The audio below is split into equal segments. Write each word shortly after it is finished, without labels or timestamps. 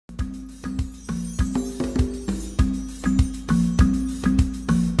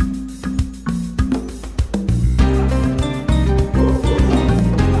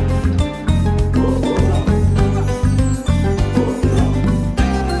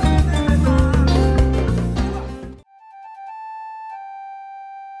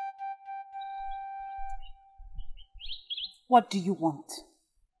What do you want?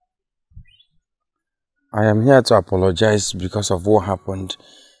 I am here to apologize because of what happened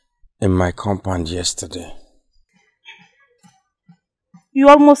in my compound yesterday. You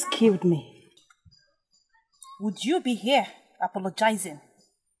almost killed me. Would you be here apologizing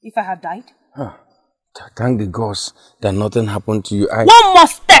if I had died? Thank the gods that nothing happened to you. One more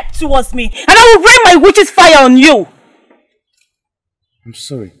step towards me and I will rain my witch's fire on you! I'm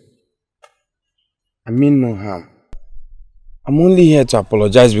sorry. I mean no harm. I'm only here to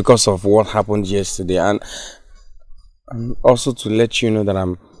apologize because of what happened yesterday, and also to let you know that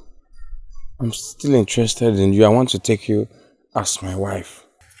I'm still interested in you. I want to take you as my wife.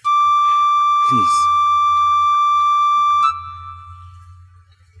 Please.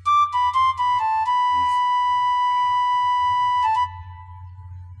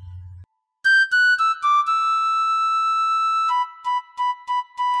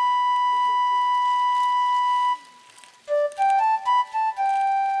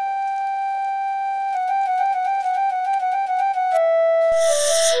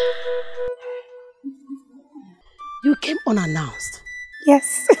 You came unannounced.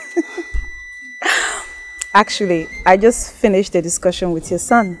 Yes. Actually, I just finished a discussion with your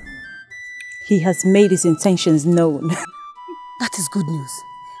son. He has made his intentions known. That is good news,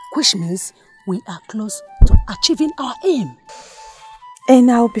 which means we are close to achieving our aim. And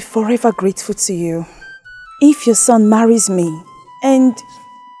I'll be forever grateful to you if your son marries me and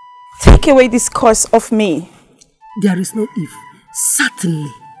take away this curse off me. There is no if.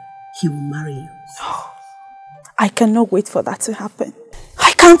 Certainly, he will marry you. I cannot wait for that to happen.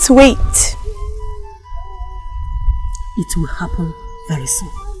 I can't wait. It will happen very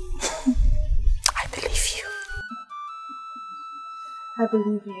soon. I believe you. I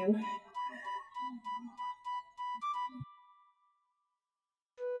believe you.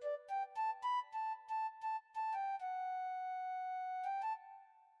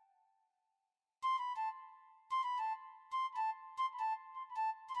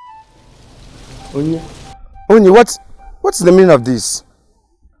 Onye, what's the meaning of this?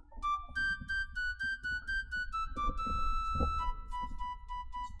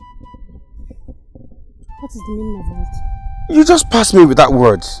 What is the meaning of it? You just passed me without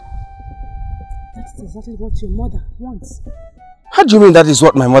words. That is exactly what your mother wants. How do you mean that is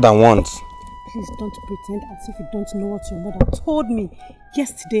what my mother wants? Please don't pretend as if you don't know what your mother told me.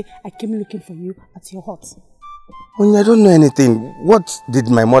 Yesterday, I came looking for you at your hut. Onye, I don't know anything. What did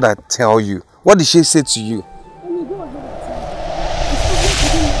my mother tell you? What did she say to you? Only go ahead and tell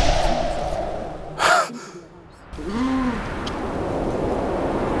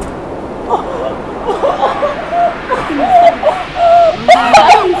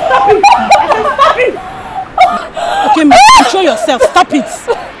Stop it! Okay, control yourself. Stop it.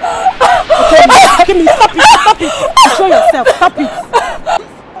 Okay, stop it. Control yourself. Stop it.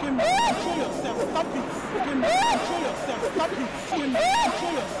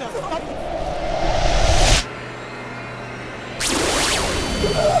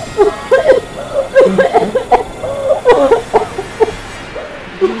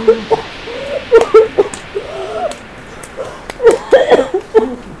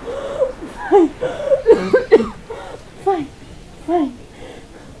 Fine.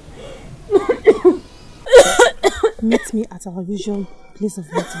 Meet me at our usual place of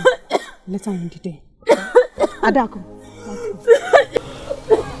meeting later in the day. Adako.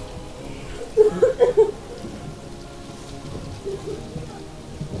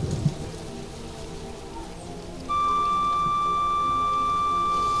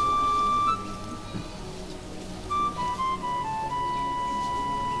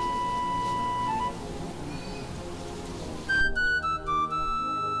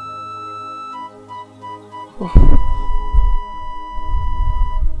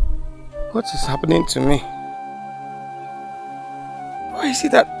 What is happening to me? Why is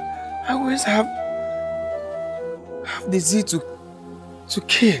it that I always have the zeal to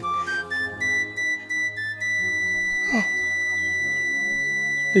kill? Oh.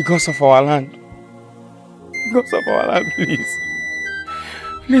 The gods of our land. The gods of our land, please.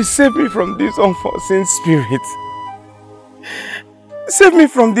 Please save me from this unforeseen spirit. Save me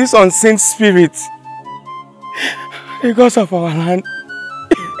from this unseen spirit. The gods of our land.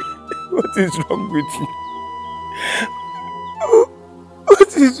 What is wrong with me?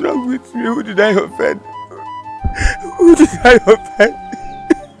 What is wrong with me? Who did I offend? Who did I offend?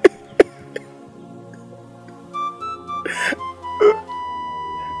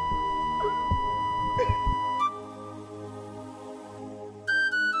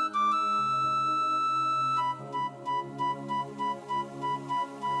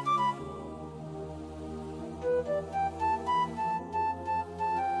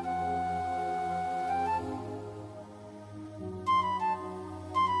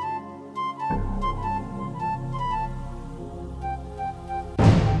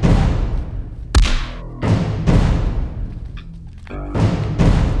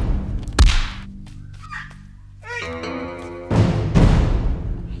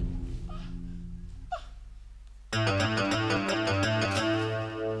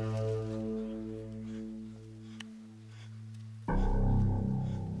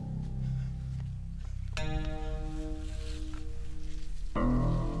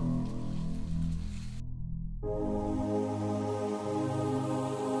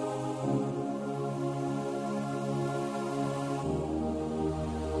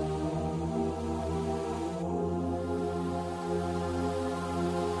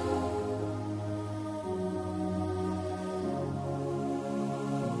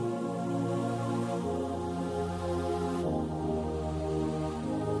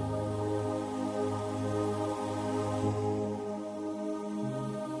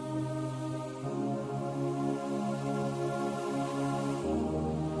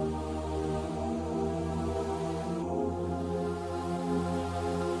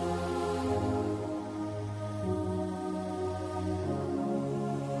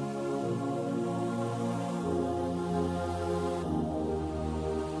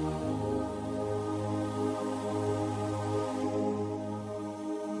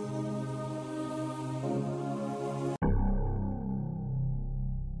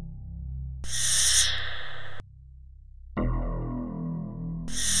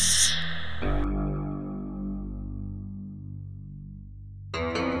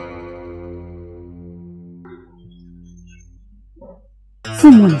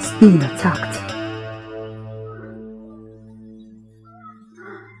 Someone is being attacked.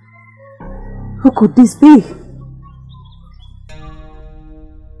 Who could this be?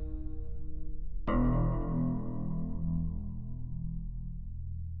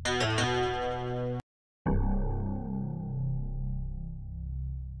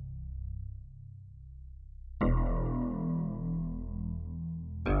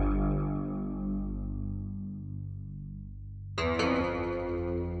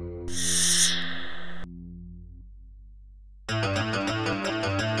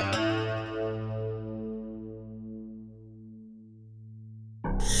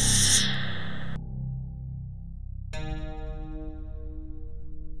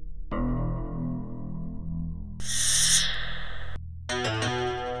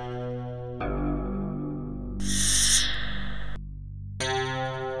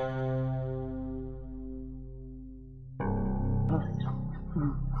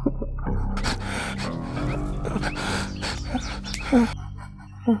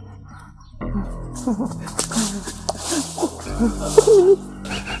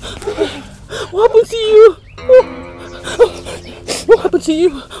 What happened to you? What happened to you?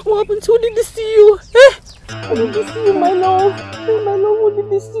 What happened? Who did this to you? Who did this to you, my love? My love, who did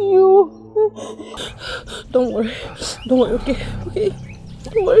this to you? Don't worry, okay?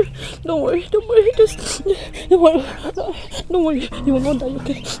 Don't worry, just don't worry, you will not die,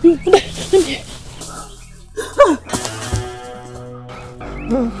 okay? You will not die.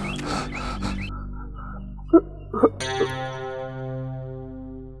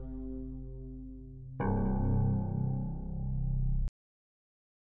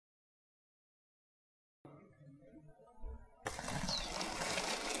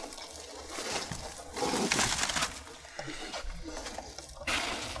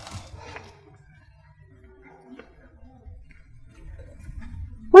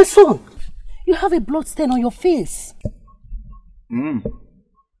 My son, you have a blood stain on your face.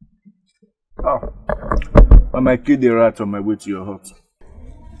 Oh, I might kill the rat on my way to your hut.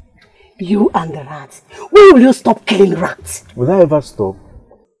 You and the rat. When will you stop killing rats? Will I ever stop?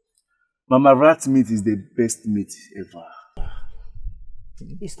 Mama, rat meat is the best meat ever.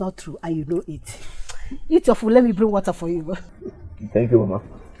 It's not true and you know it. Eat your food, let me bring water for you. Thank you, Mama.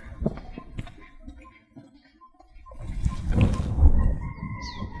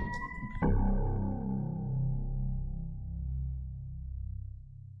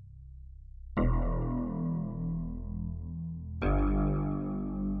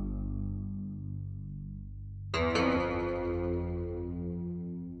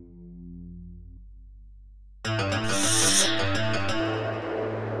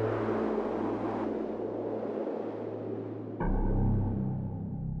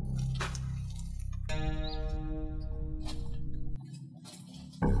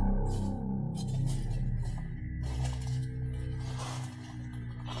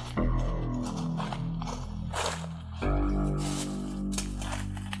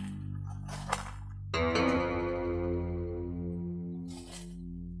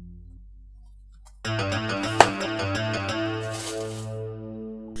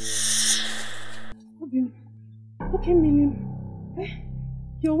 Okay, Milim.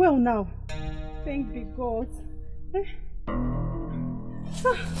 You're well now. Thank the God.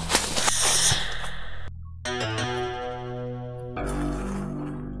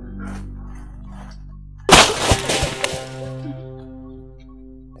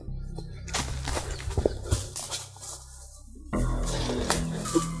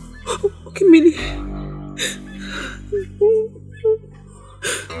 Okay, Millie.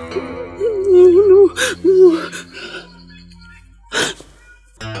 No.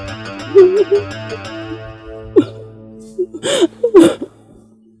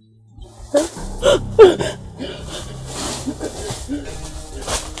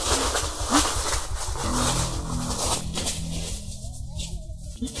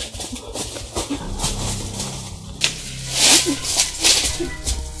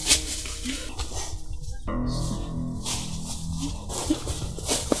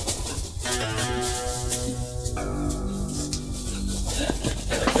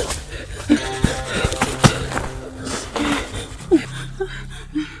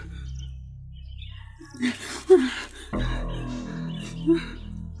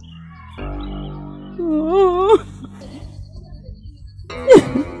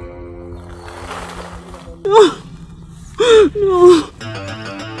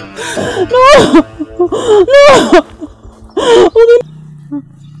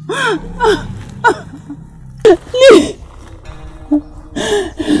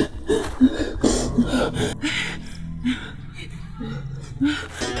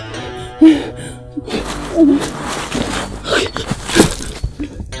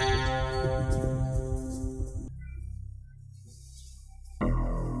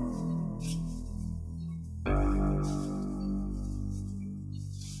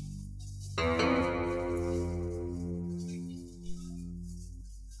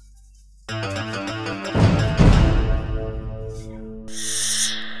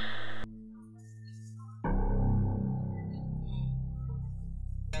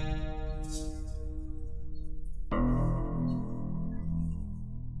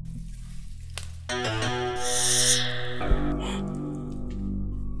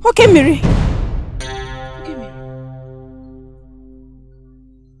 Okay, Miri. Okay, Mary.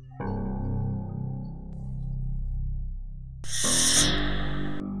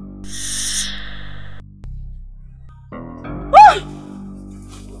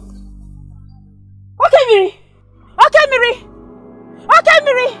 Okay, Miri. Okay, Miri. Okay,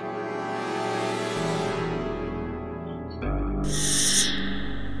 Miri.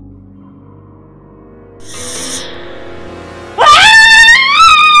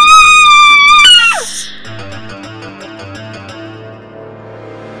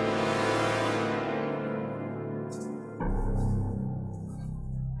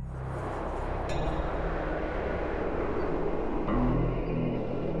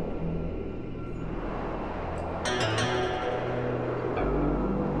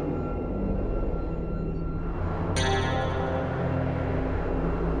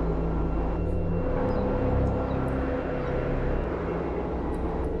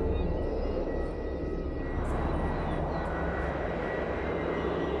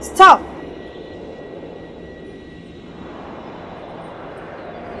 Stop!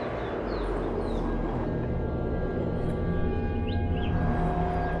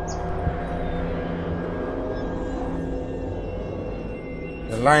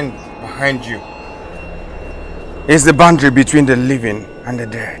 The line behind you is the boundary between the living and the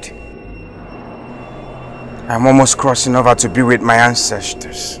dead. I'm almost crossing over to be with my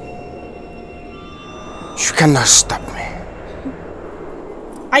ancestors. You cannot stop me.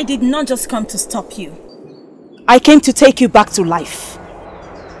 I did not just come to stop you. I came to take you back to life.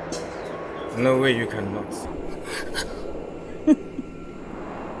 No way you cannot.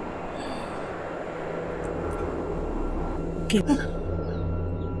 Okay.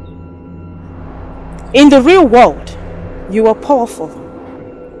 In the real world, you are powerful.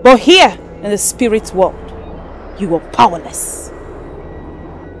 But here, in the spirit world, you are powerless.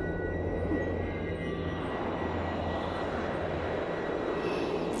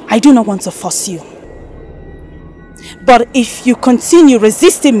 I do not want to force you. But if you continue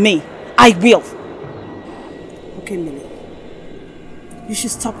resisting me, I will. Okay, Millie. You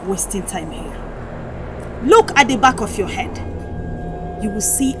should stop wasting time here. Look at the back of your head. You will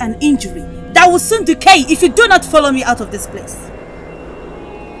see an injury that will soon decay if you do not follow me out of this place.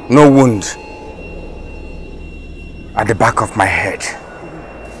 No wound at the back of my head.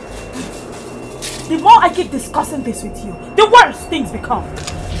 The more I keep discussing this with you, the worse things become.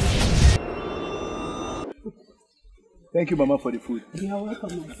 Thank you, Mama, for the food. You are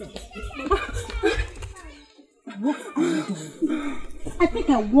welcome, my son. What are you doing? I think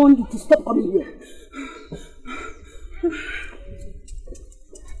I warned you to stop coming here.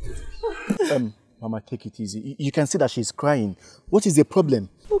 Mama, take it easy. You can see that she's crying. What is the problem?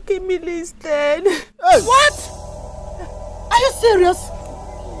 Okay, Millie is dead. Hey. What? Are you serious?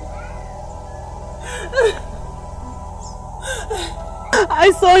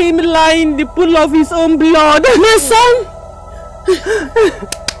 I saw him lying in the pool of his own blood. My son?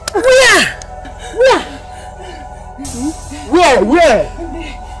 Where?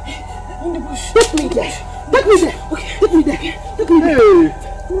 In the bush. Take me there. Okay. Take me there. Hey!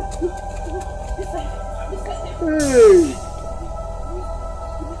 Hey!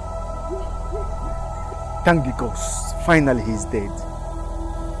 Thank the gods. Finally, he's dead.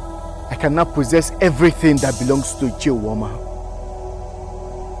 I can now possess everything that belongs to Chiwoma.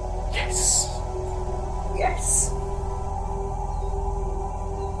 Yes. Yes.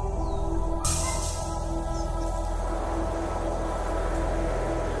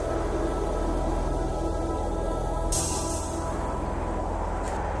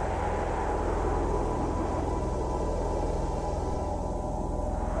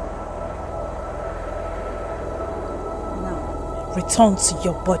 Return to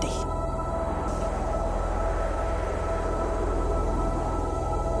your body.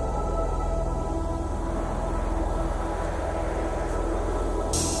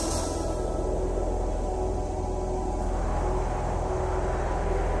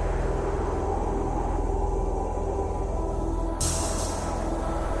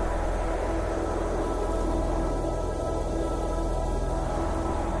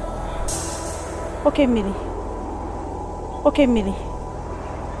 Okay, Millie. Okay, Millie.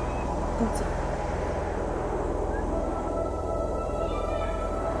 That's it.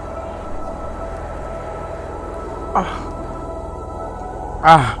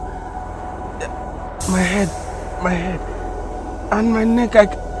 My head, and my neck. I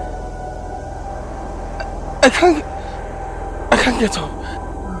can't get up.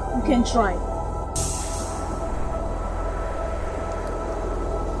 You can try.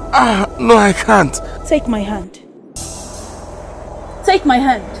 No, I can't. Take my hand. Take my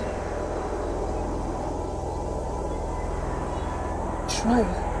hand. Try.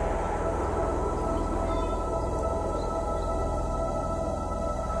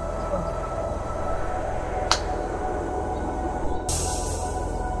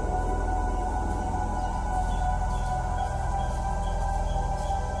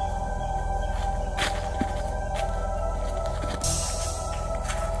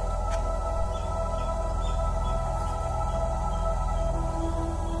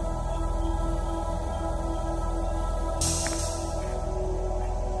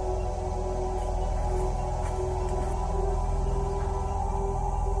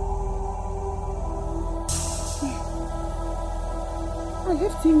 I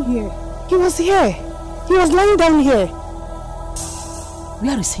left him here. He was here. He was lying down here.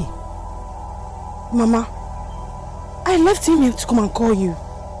 Where is he? Mama, I left him here to come and call you.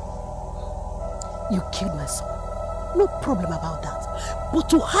 You killed my son. No problem about that. But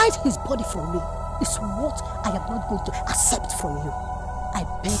to hide his body from me is what I am not going to accept from you. I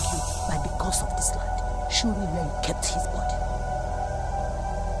beg you, by the gods of this land, show me where you kept his body.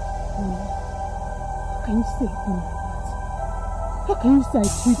 How can you say him like that? How can you say I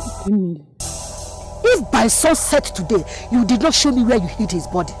treated him? If by sunset today you did not show me where you hid his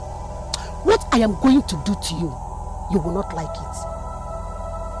body, what I am going to do to you, you will not like it.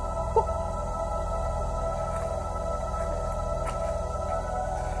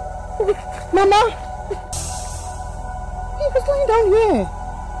 Mama! He was lying down here.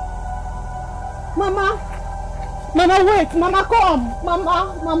 Mama! Mama, wait! Mama, come!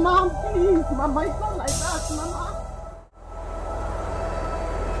 Mama, please! Mama, it's not like that, Mama!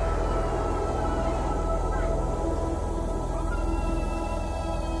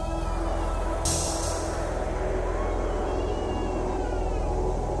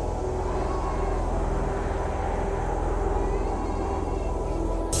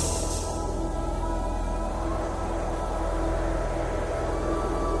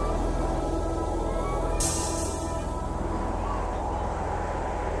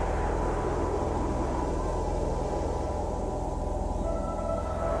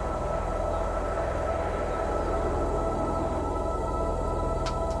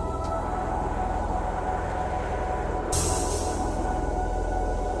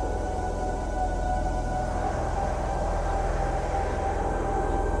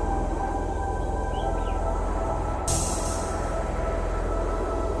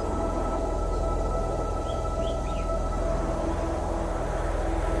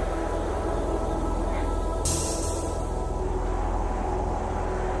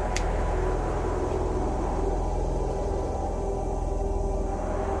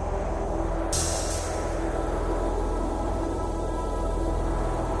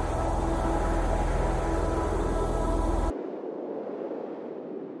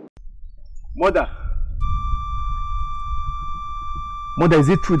 Mother, is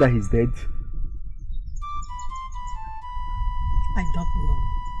it true that he's dead? I don't know.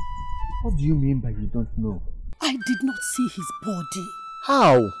 What do you mean by you don't know? I did not see his body.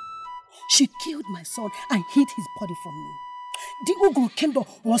 How? She killed my son and hid his body from me. The Ugro kingdom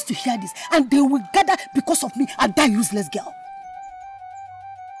wants to hear this, and they will gather because of me and that useless girl.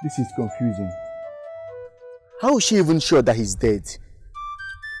 This is confusing. How is she even sure that he's dead?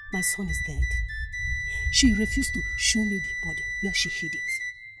 My son is dead. She refused to show me the body where she hid it.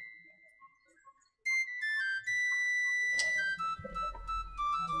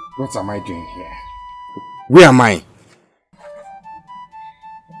 What am I doing here? Where am I?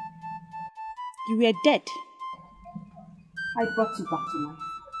 You were dead. I brought you back to life.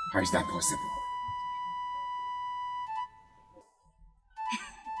 How is that possible?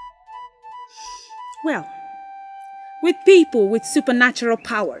 Well, with people with supernatural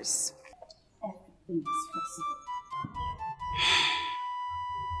powers, everything is possible.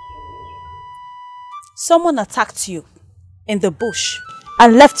 Someone attacked you in the bush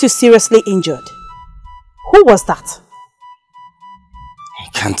and left you seriously injured. Who was that? I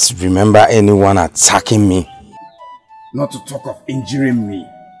can't remember anyone attacking me. Not to talk of injuring me.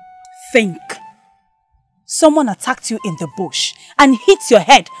 Think. Someone attacked you in the bush and hit your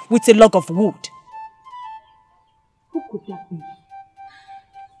head with a log of wood. could that be?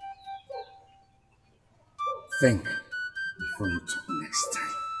 Think before you talk next time.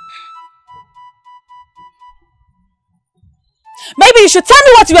 Maybe you should tell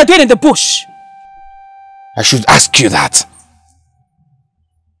me what you were doing in the bush. I should ask you that.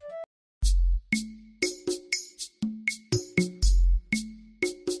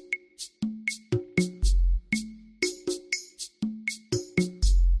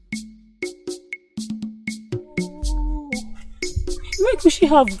 Where could she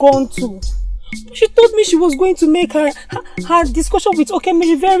have gone to? She told me she was going to make her discussion with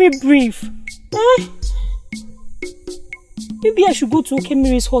Okemiri very brief. Eh? Maybe I should go to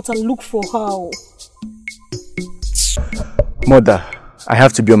Okemiri's hut and look for her. Mother, I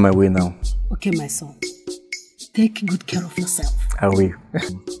have to be on my way now. Okay, my son. Take good care of yourself. I will.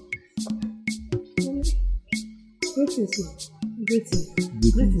 Greetings, ma.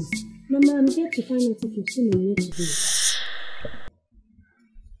 Greetings. Mama, I'm here to find out if you've seen me today.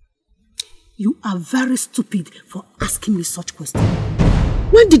 You are very stupid for asking me such questions.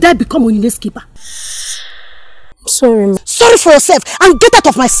 When did I become Onine's keeper? Sorry, ma. Sorry for yourself and get out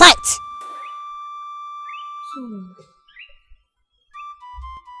of my sight! Sorry.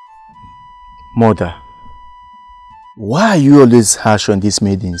 Mother, why are you always harsh on these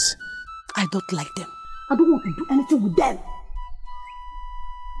maidens? I don't like them. I don't want to do anything with them.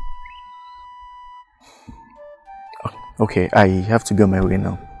 Okay, I have to be on my way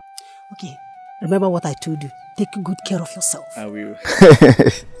now. Okay, remember what I told you. Take good care of yourself. I will.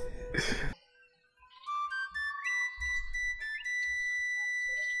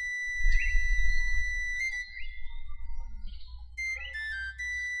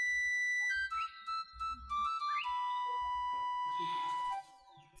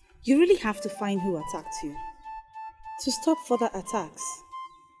 You really have to find who attacked you to stop further attacks.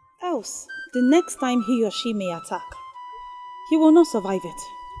 Else, the next time he or she may attack, he will not survive it.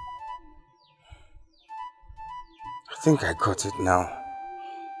 I think I got it now.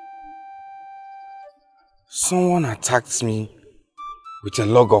 Someone attacked me with a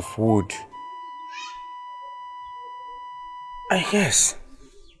log of wood. Yes,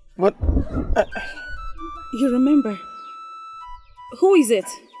 but You remember? Who is it?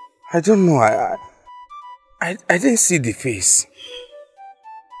 I don't know. I didn't see the face.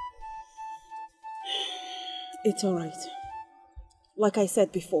 It's alright. Like I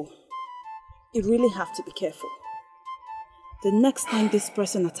said before, you really have to be careful. The next time this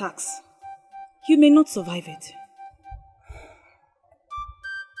person attacks, you may not survive it.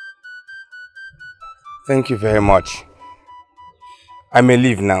 Thank you very much. I may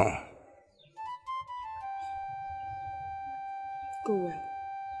leave now. Go well.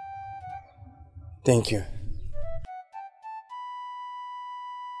 Thank you.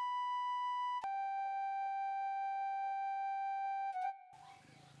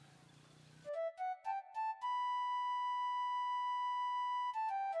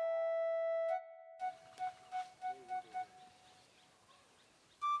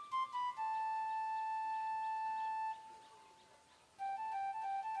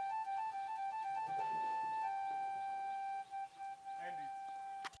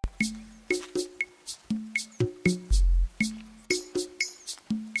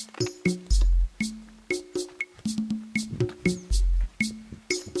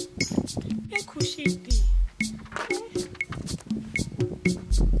 Where could she be? I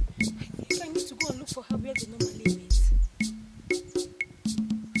think I need to go and look for her where they normally meet.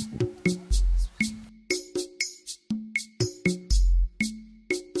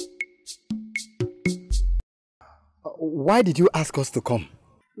 Why did you ask us to come?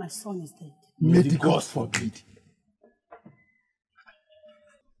 My son is dead. May the gods forbid.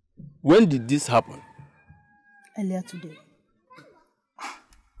 When did this happen? Earlier today.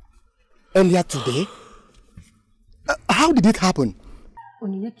 Earlier today? How did it happen?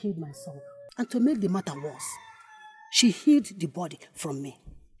 Onine killed my son. And to make the matter worse, she hid the body from me.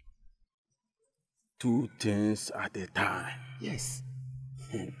 Two things at a time. Yes.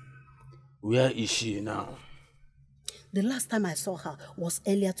 Where is she now? The last time I saw her was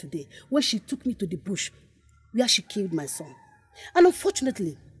earlier today, when she took me to the bush where she killed my son. And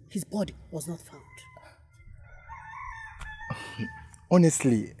unfortunately, his body was not found.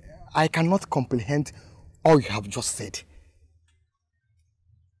 Honestly, I cannot comprehend all you have just said.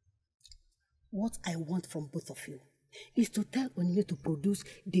 What I want from both of you is to tell Onine to produce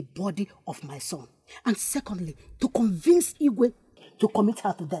the body of my son. And secondly, to convince Igwe to commit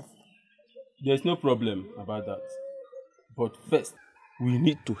her to death. There's no problem about that. But first, we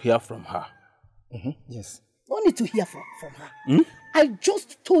need to hear from her. Yes. No need to hear from her. I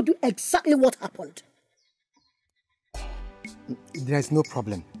just told you exactly what happened. There is no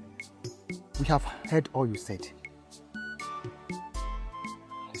problem. We have heard all you said.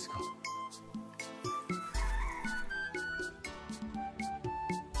 Let's go.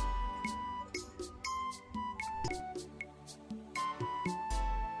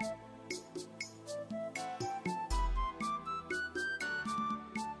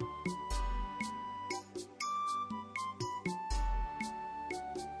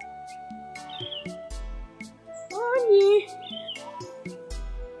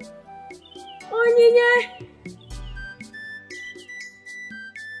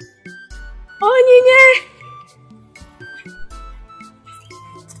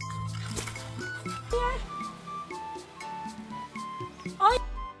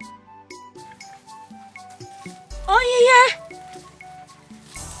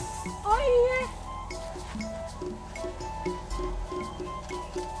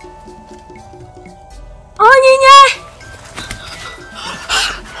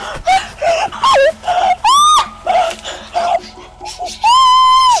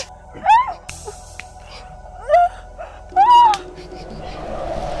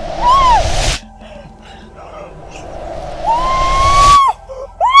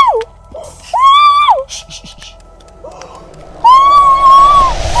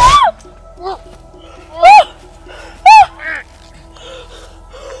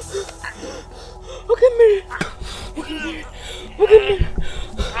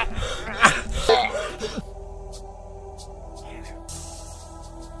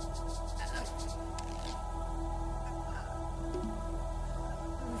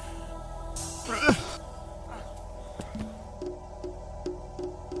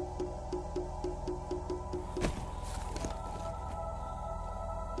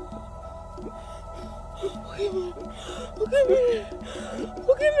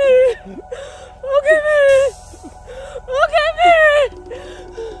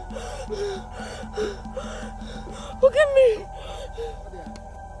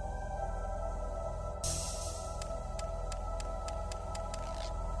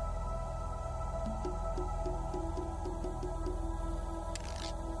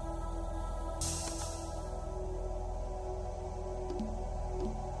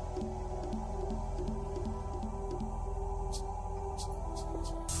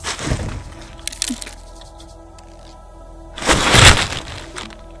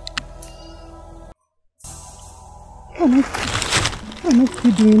 What are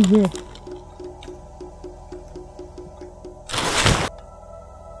you doing here?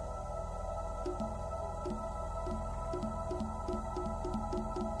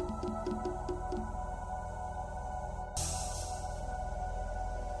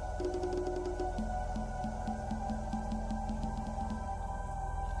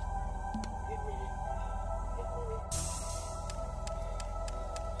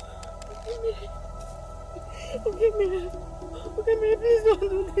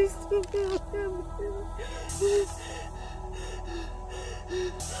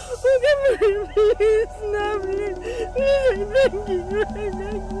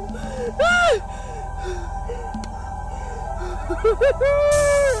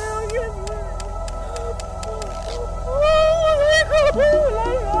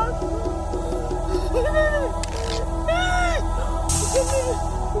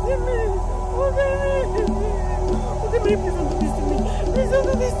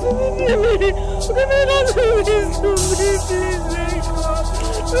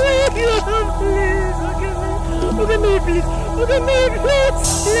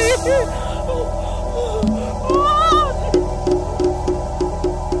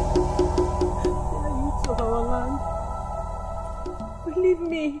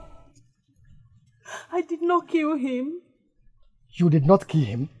 You did not kill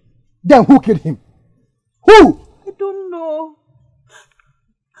him? Then who killed him? Who? I don't know.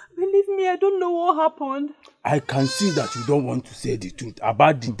 Believe me, I don't know what happened. I can see that you don't want to say the truth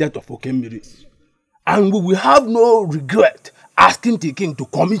about the death of Okemiri. And we will have no regret asking the king to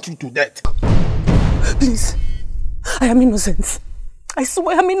commit you to death. Please, I am innocent. I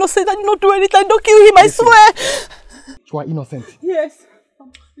swear I'm innocent. I did not do anything. Don't kill him, I swear. You are innocent? Yes.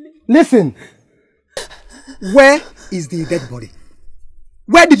 Listen. Where is the dead body?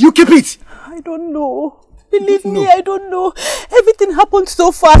 Where did you keep it? I don't know. Believe me, I don't know. Everything happened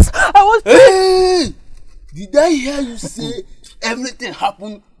so fast. I was... Hey! Did I hear you say everything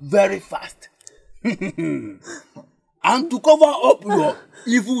happened very fast? And to cover up your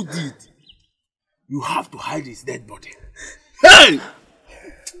evil deed, you have to hide his dead body. Hey!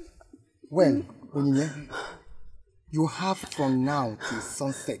 Well, Onyinye, you have from now till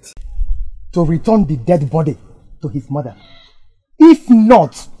sunset to return the dead body to his mother. If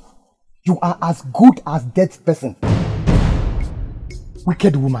not, you are as good as dead person.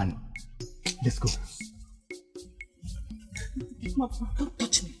 Wicked woman. Let's go. Mama, don't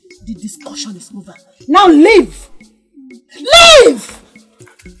touch me. The discussion is over. Now leave! Leave!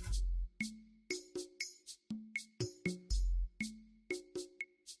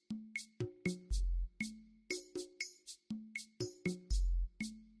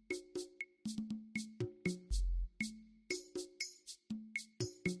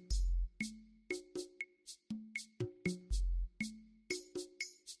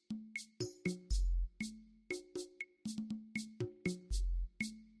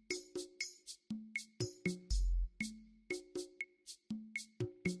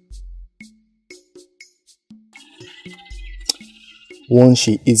 Once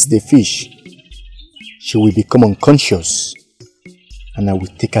she eats the fish, she will become unconscious, and I will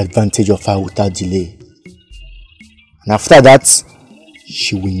take advantage of her without delay. And after that,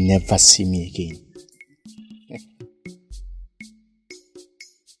 she will never see me again.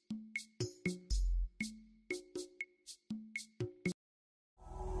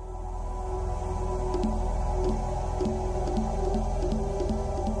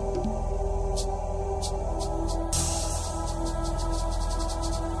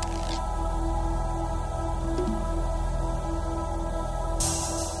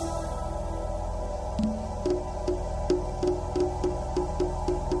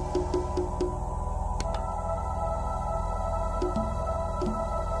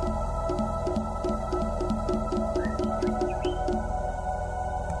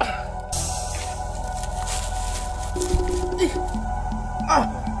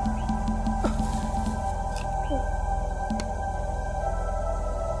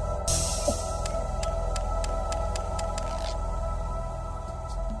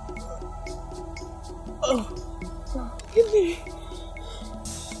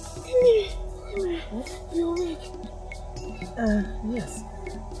 Yes.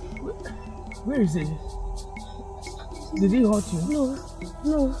 Where is he? Did he hurt you?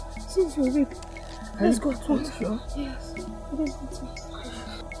 No. Since you're weak, let's go at once. Sure? Yes. He didn't hurt me.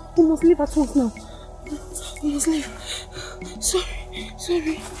 We must leave at once now. We must leave.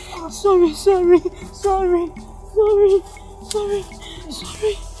 Sorry.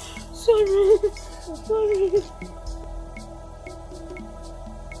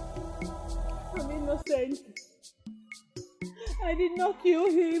 I'm innocent. I did not kill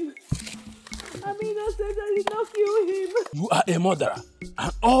him. I'm innocent. I did not kill him. You are a murderer,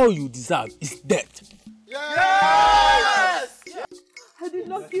 and all you deserve is death. Yes! I did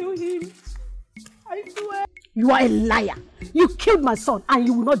not kill him. I swear. You are a liar. You killed my son and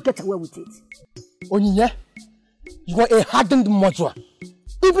you will not get away with it. Onyinye, you are a hardened murderer.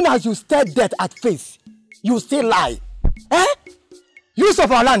 Even as you stare death at face, you still lie. Eh? Use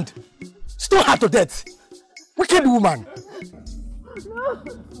of our land. Stone her to death. Wicked woman. No.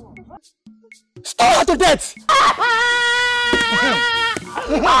 Stone her to death.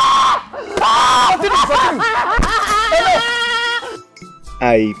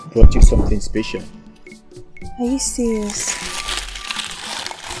 I brought you something special. Are you serious?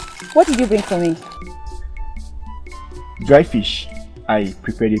 What did you bring for me? Dry fish. I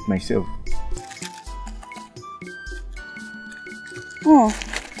prepared it myself. Oh,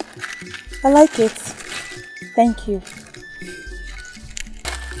 I like it. Thank you.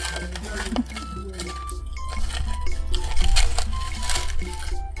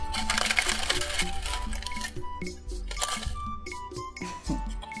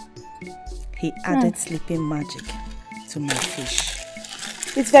 He added sleeping magic to my fish.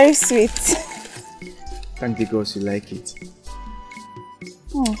 It's very sweet. Thank the gods you like it.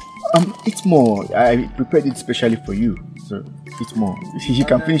 Oh. Eat more. I prepared it specially for you. So eat more. You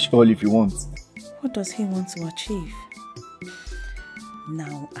can finish all if you want. What does he want to achieve?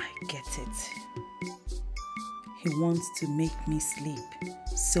 Now I get it. He wants to make me sleep,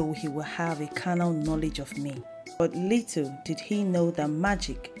 so he will have a carnal knowledge of me. But little did he know that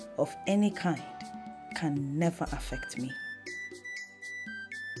magic of any kind can never affect me.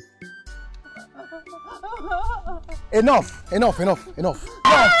 Enough.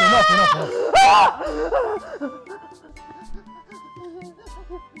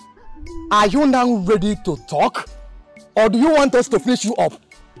 Are you now ready to talk? Or do you want us to finish you up?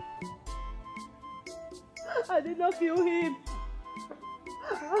 I did not kill him.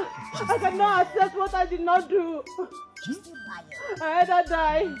 I cannot accept what I did not do. I either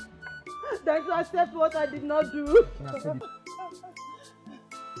die than to accept what I did not do.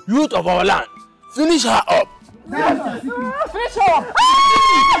 Youth of our land, finish her up. Finish her up.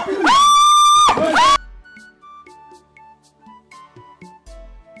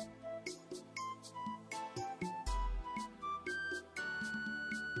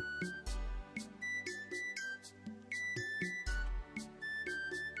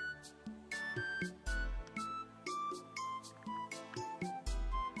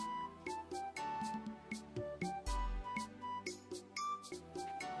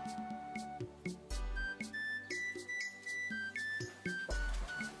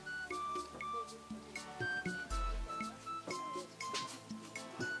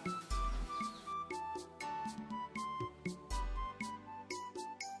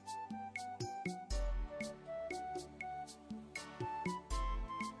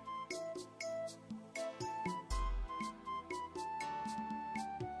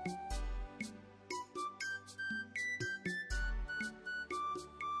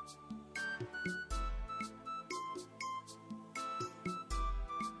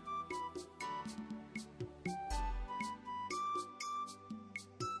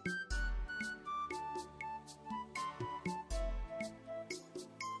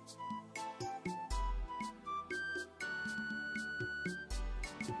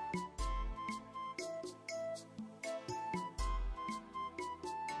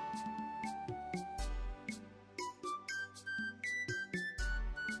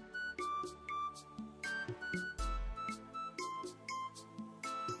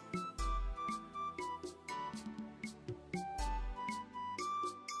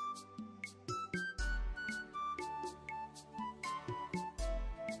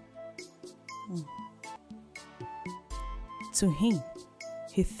 To him,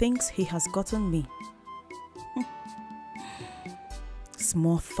 he thinks he has gotten me.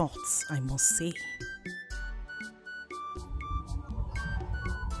 Small thoughts, I must say.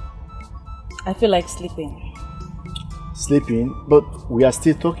 I feel like sleeping. Sleeping? But we are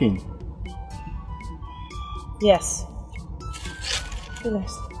still talking. Yes. I feel like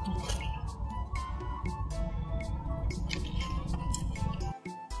sleeping.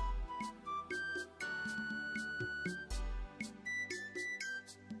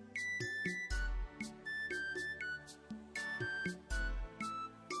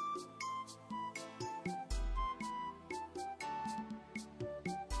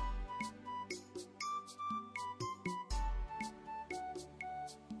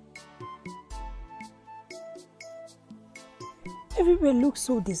 Everywhere looks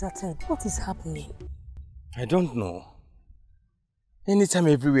so deserted. What is happening? I don't know. Anytime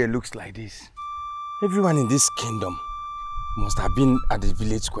everywhere looks like this, everyone in this kingdom must have been at the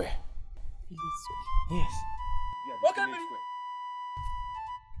village square. Village square? Yes. Okay,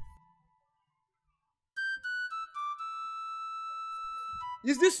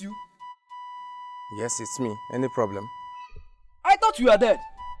 is this you? Yes, it's me. Any problem? I thought you were dead.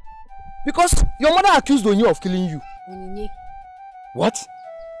 Because your mother accused Onye of killing you. Onyinye. What?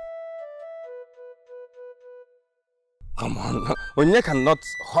 Come on, Onye cannot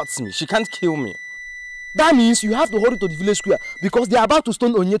hurt me. She can't kill me. That means you have to hurry to the village square because they are about to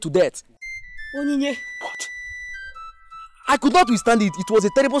stone Onye to death. Onyinye. What? I could not withstand it. It was a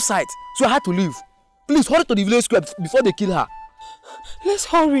terrible sight, so I had to leave. Please hurry to the village square before they kill her. Let's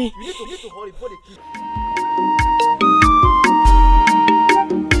hurry. You need to hurry before they kill her.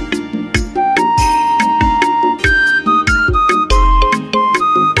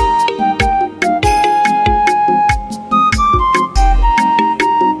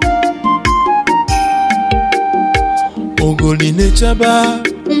 Ogoli nechaba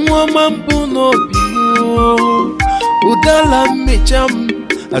nwa mampu n'obi m ụdala mmecha m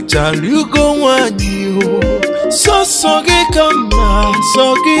achara ugo nwanyị sọsọ gị ka mma sọ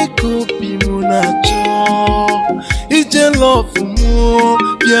gị ka obi m na-achọ ije lọfụ m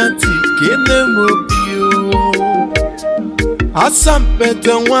bịa tikene m obi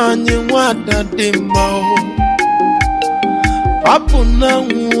asampete nwanyị nwada dị mma apụ na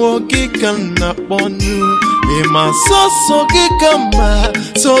nwụọ gị ka nna kpọnụ Ema so gị ka mma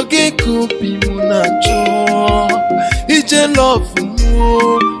so gị ka obi m na-achọ ije love m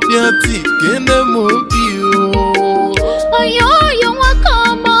bịa tikene m obi oyoyo nwaka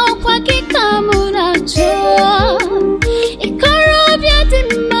ma ọkwa gị ka m na-achọ ikorobịa dị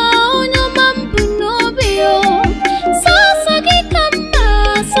mma onye ọma m bụ n'obi so gị ka mma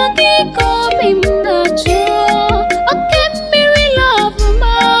so gị ka obi m na-achọ oke mmiri love m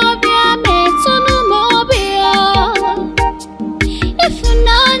bịa metụnụ m obi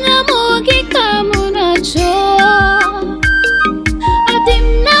Ifunanya mogi kamunacho Adim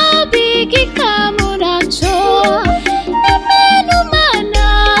nabi gi kamunacho Emenu mana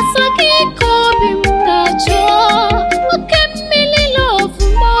saki kobi munacho Mukemili lofu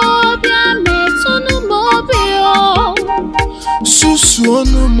mobi ametunu mobi Susu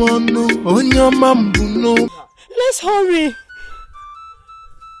onu mono onyama mbuno. Let's hurry.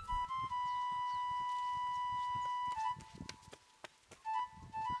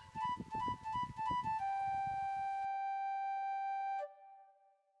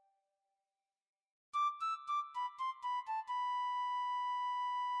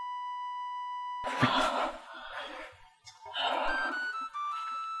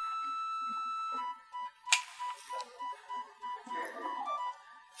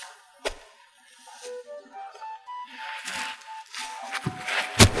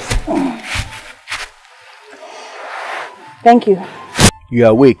 Thank you. You are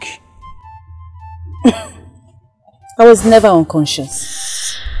awake. I was never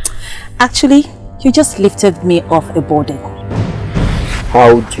unconscious. Actually, you just lifted me off a burden.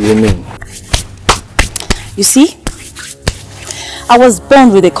 How do you mean? You see, I was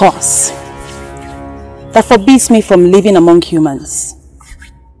born with a curse that forbids me from living among humans.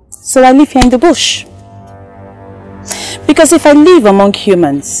 So I live here in the bush. Because if I live among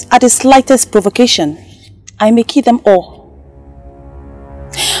humans, at the slightest provocation, I may kill them all.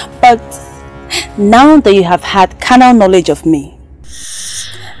 But now that you have had carnal knowledge of me,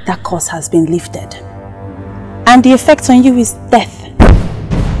 that curse has been lifted. And the effect on you is death.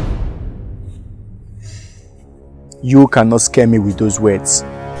 You cannot scare me with those words.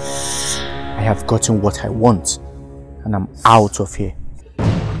 I have gotten what I want, and I'm out of here.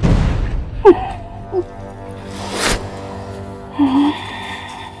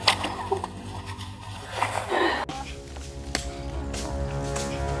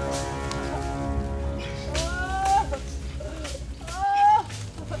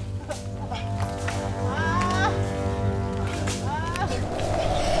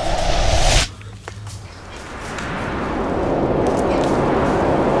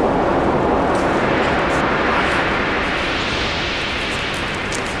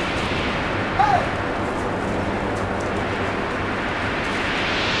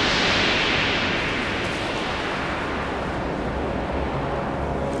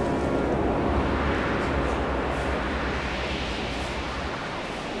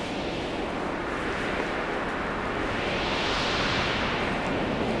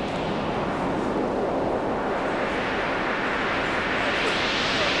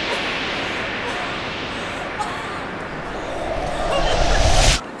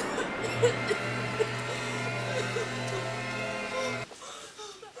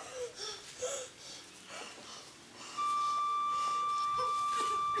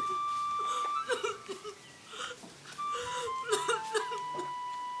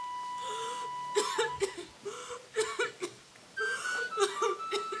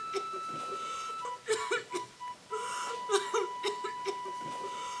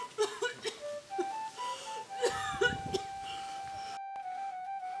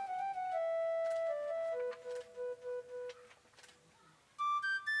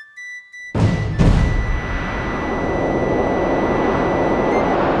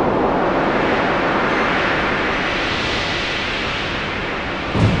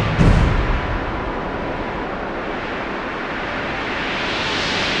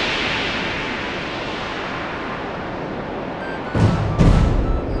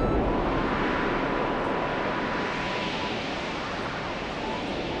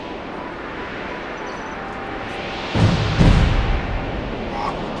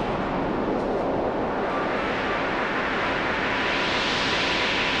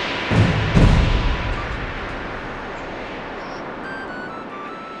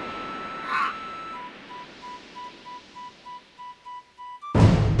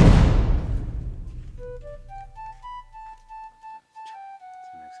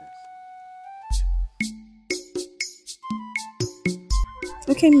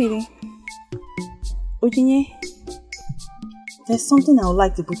 Okay, Miri. Odinye, there's something I would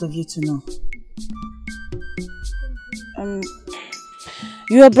like the both of you to know.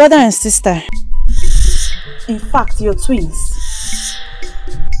 You're a brother and sister. In fact, you're twins.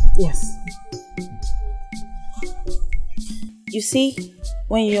 Yes. You see,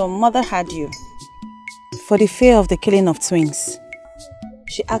 when your mother had you, for the fear of the killing of twins,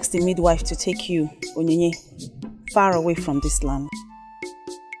 she asked the midwife to take you, Onyinye, far away from this land.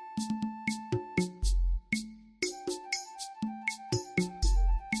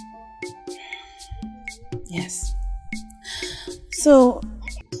 Yes. So,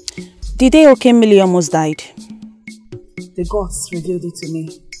 the day Okemili almost died, the gods revealed it to me.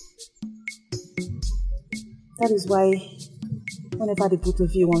 That is why, whenever the both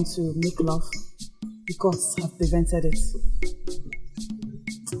of you want to make love, the gods have prevented it.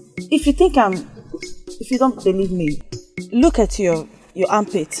 If you don't believe me, look at your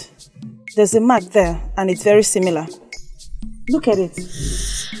armpit. There's a mark there, and it's very similar. Look at it.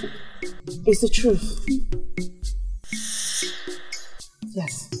 It's the truth.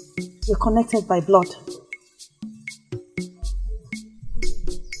 Yes, you're connected by blood.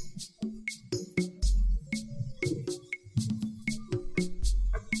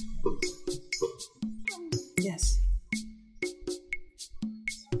 Yes.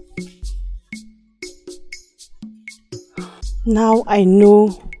 Now I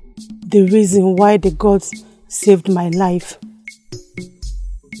know the reason why the gods saved my life.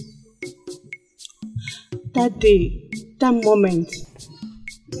 That day, that moment,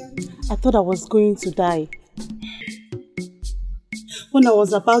 I thought I was going to die. When I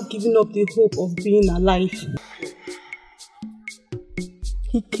was about giving up the hope of being alive,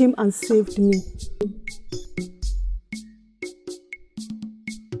 he came and saved me.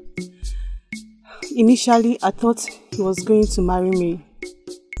 Initially, I thought he was going to marry me.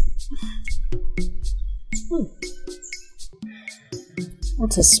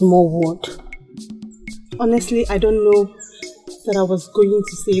 What a small word. Honestly, I don't know that I was going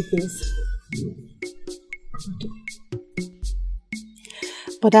to say this.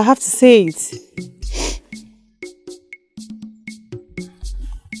 But I have to say it.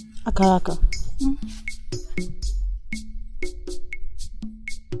 Akaraka.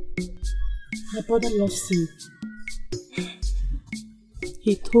 My brother loves you.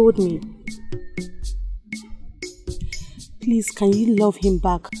 He told me. Please, can you love him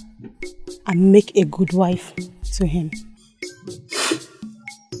back and make a good wife to him?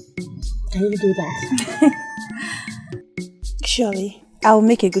 Can you do that? Surely, I'll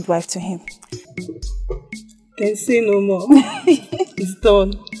make a good wife to him. Can say no more. It's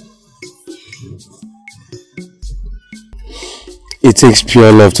done. It takes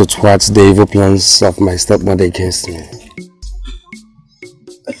pure love to thwart the evil plans of my stepmother against me.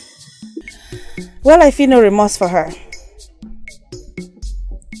 Well, I feel no remorse for her.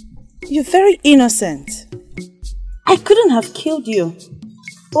 You're very innocent. I couldn't have killed you.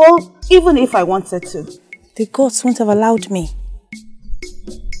 Well, even if I wanted to. The gods wouldn't have allowed me.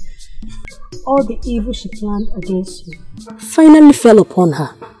 All the evil she planned against you finally fell upon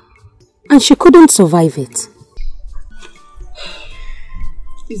her, and she couldn't survive it.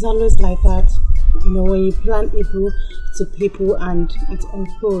 It's always like that. You know, when you plan evil to people and it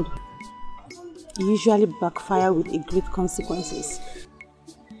unfolds, you usually backfire with great consequences.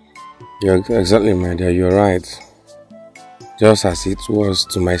 Yeah, exactly, my dear, you're right. Just as it was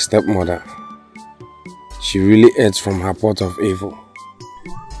to my stepmother. She really ate from her pot of evil.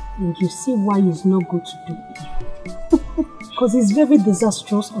 And you see why it's not good to do evil. Because it's very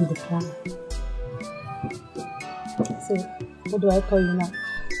disastrous on the planet. So, what do I call you now?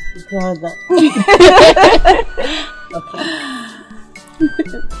 Brother. Okay.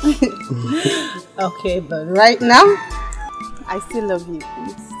 Okay, but right now, I still love you. I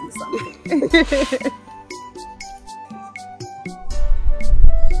need to do something.